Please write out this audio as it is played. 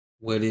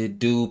What it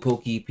do,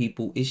 Poke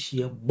people? It's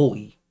your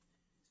boy,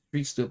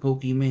 Streets the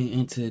Pokemane,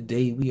 and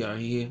today we are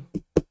here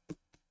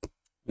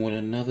with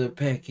another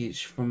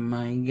package from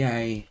my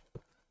guy,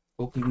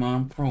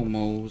 Pokemon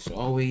Promos,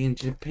 all the way in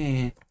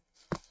Japan.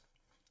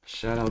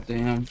 Shout out to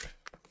him.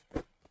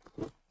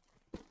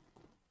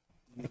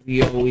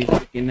 He always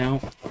looking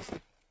out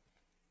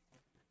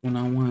when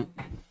I want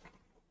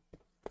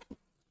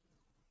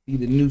see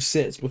the new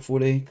sets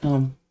before they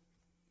come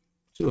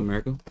to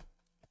America,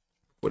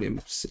 before they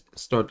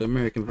start the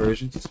American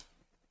versions.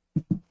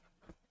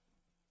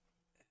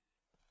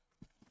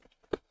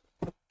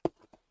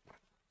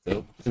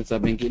 So since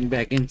I've been getting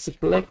back into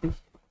collecting,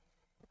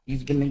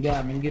 he's been the guy.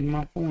 I've been getting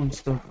my foreign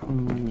stuff.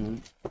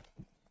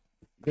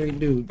 Great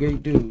dude,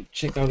 great dude.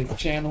 Check out his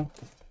channel,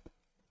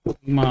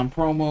 Pokemon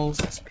Promos.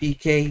 That's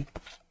PKMN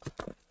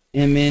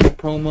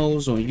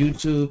Promos on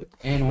YouTube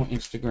and on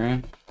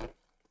Instagram.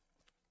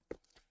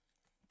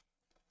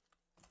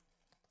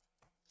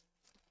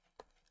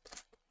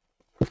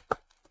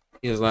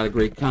 He has a lot of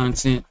great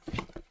content,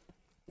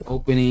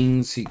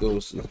 openings. He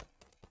goes to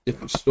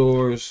different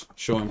stores,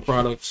 showing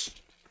products,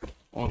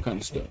 all kind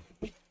of stuff.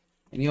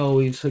 And he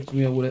always hooks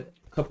me up with a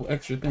couple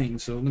extra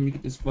things. So let me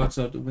get this box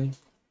out the way.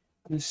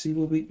 Let's see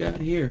what we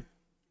got here.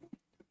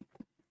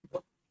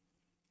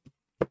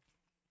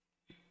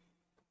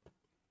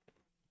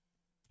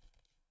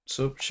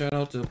 So shout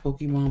out to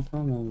Pokemon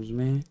Promos,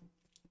 man.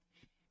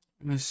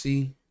 Let's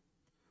see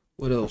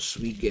what else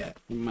we got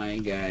from my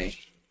guy.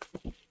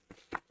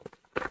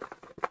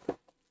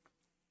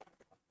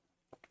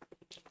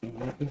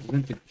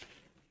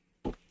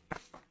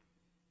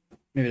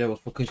 Maybe that was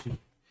for cushion.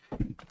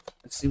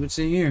 Let's see what's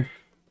in here.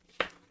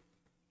 I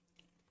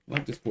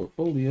like this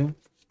portfolio.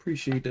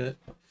 Appreciate that.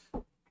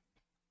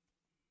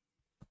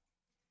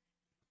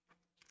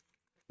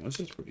 This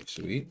is pretty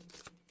sweet.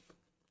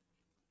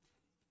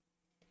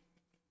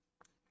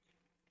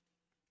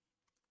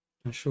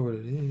 Not sure what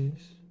it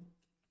is,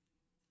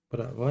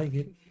 but I like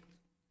it.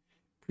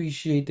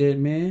 Appreciate that,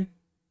 man.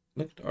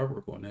 Look at the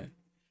artwork on that.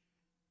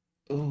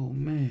 Oh,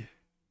 man.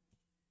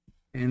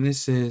 And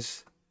this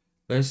says,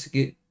 let's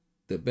get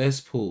the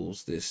best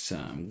pulls this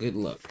time. Good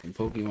luck in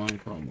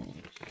Pokemon Promos.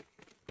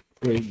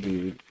 Great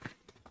dude.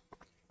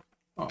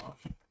 Oh,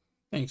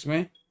 thanks,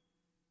 man.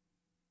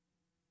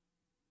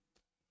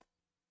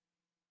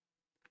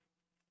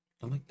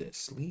 I like that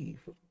sleeve.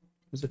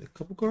 Is it a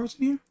couple cards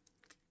in here?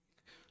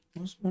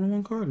 What's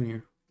one card in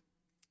here?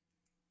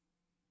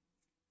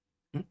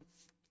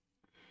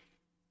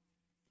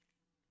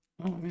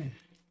 Oh, man.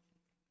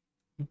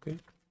 Okay.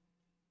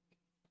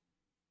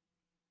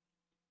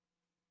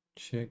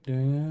 Check that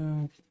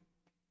out.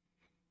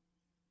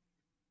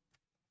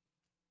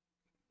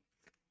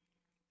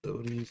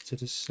 Throw these to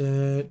the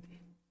side.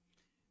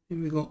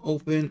 And we're going to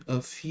open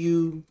a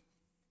few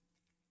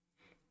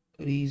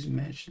of these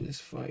Matchless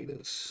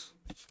Fighters.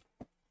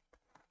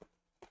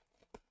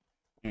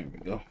 There we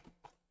go.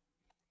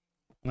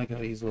 I like how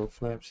these little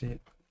flaps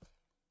hit.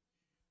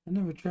 I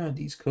never tried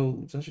these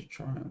codes. I should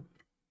try them.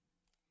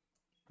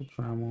 I'll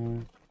try them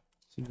on.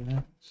 See what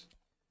happens.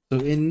 So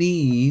in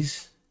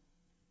these,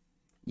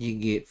 you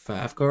get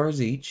 5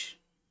 cards each.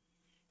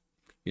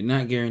 You're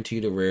not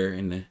guaranteed a rare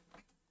in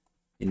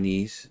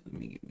these.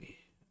 Let me get me.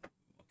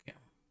 Okay.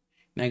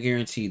 Not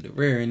guaranteed the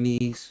rare in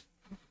these.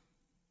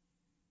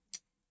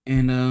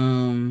 And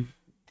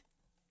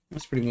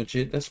that's pretty much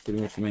it. That's pretty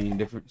much the main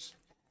difference.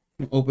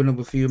 I'm gonna open up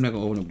a few. I'm not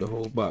gonna open up the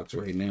whole box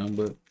right now,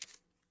 but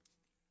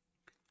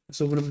let's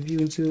open up a few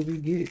until we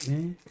get,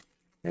 man.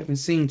 I haven't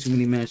seen too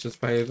many Matchless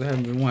Fighters. I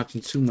haven't been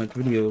watching too much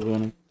videos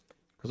on them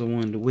because I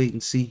wanted to wait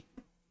and see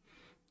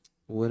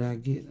what I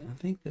get. I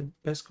think the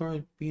best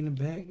card be in the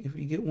back if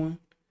you get one.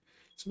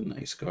 Some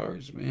nice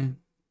cards, man.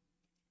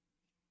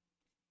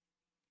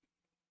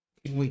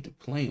 Can't wait to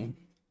play them.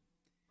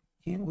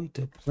 Can't wait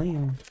to play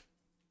them.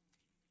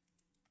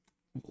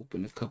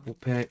 Open a couple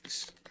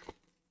packs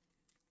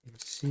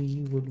and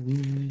see what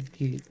we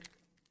get.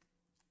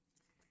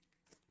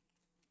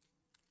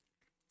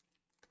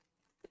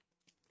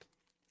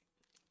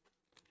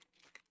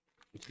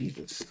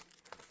 Jesus.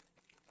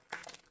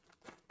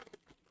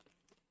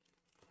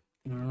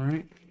 All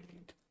right.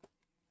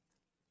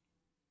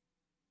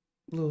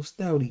 Little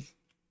Stouty.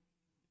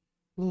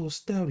 Little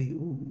Stouty.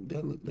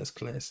 Ooh, that's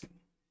classic.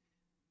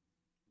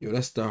 Yo,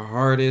 that's the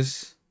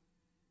hardest.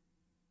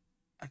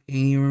 I can't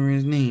even remember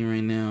his name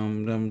right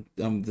now.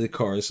 The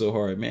card is so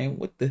hard, man.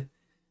 What the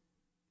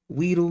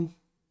Weedle?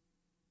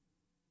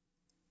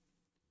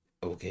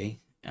 Okay,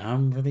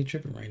 I'm really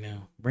tripping right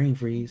now. Brain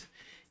freeze.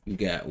 You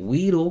got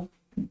Weedle.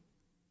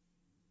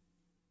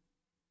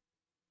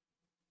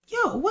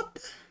 Yo, what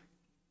the?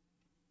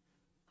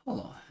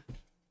 Hold on.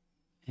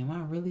 Am I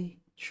really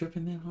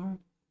tripping that hard?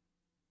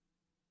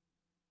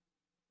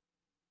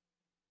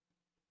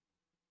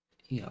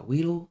 You got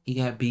Weedle. You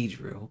got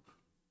Beedrill.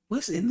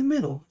 What's in the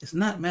middle? It's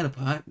not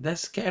Metapod.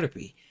 That's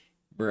Caterpie.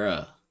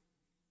 Bruh.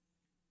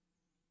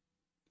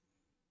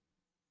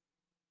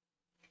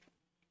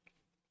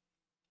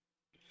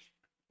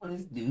 What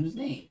is dude's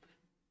name?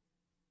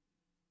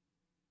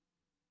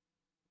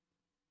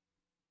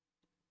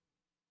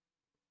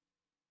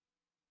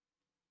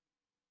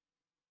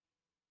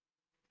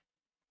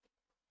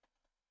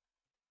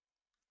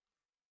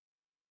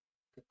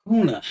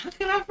 Kuna. How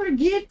could I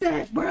forget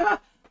that, bro?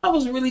 I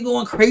was really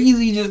going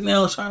crazy just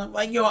now trying to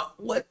like, yo,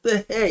 what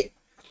the heck?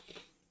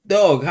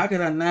 Dog, how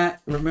could I not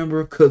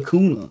remember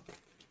Kakuna?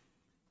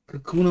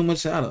 Kakuna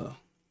Machado.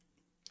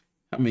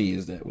 How many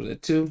is that? Was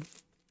that two?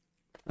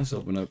 Let's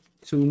open up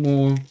two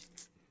more.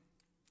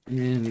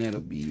 And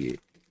that'll be it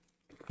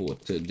for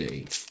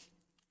today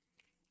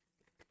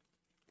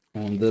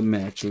on the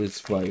Matchless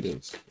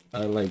Fighters.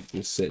 I like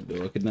this set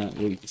though. I could not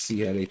wait to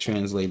see how they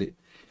translate it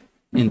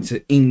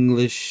into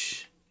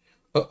English.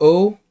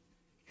 Uh-oh.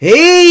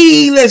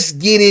 Hey, let's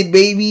get it,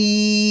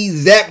 baby.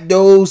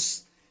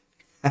 Zapdos.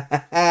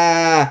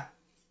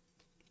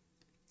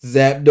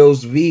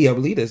 Zapdos V. I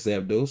believe that's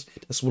Zapdos.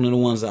 That's one of the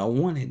ones I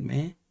wanted,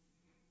 man.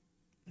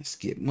 Let's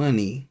get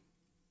money.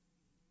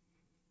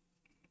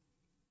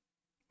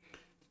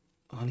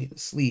 I need a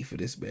sleeve for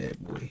this bad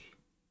boy.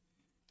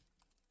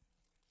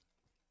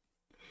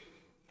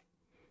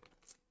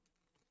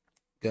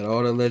 Got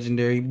all the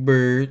legendary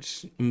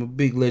birds. I'm a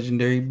big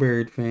legendary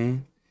bird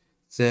fan.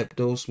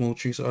 Zapdos,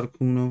 Moltres,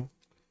 Articuno.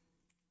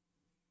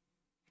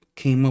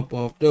 Came up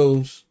off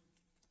those.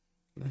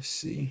 Let's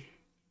see.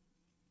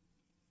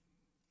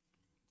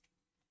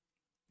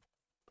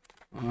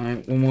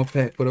 Alright, one more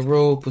pack for the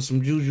roll. Put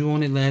some juju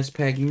on it. Last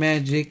pack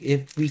magic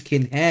if we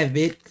can have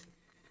it.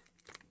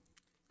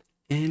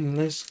 And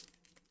let's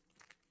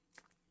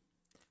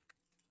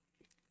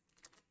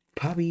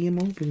pop him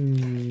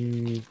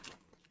open.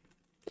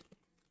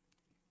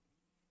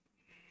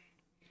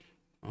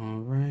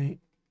 Alright.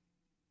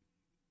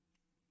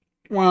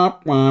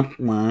 Womp, womp,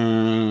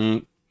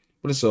 womp.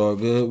 But it's all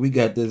good. We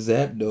got the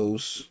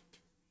Zapdos.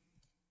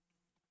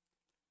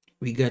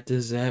 We got the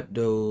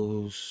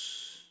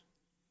Zapdos.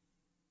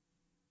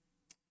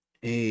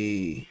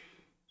 Hey.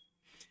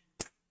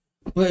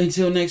 But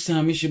until next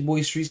time, it's your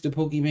boy Streets the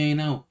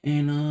Pokemane out.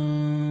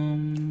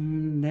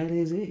 And that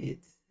is it.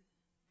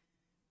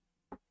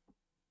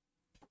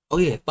 Oh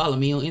yeah, follow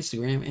me on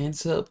Instagram and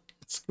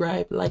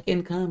subscribe, like,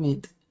 and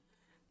comment.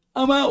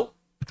 I'm out.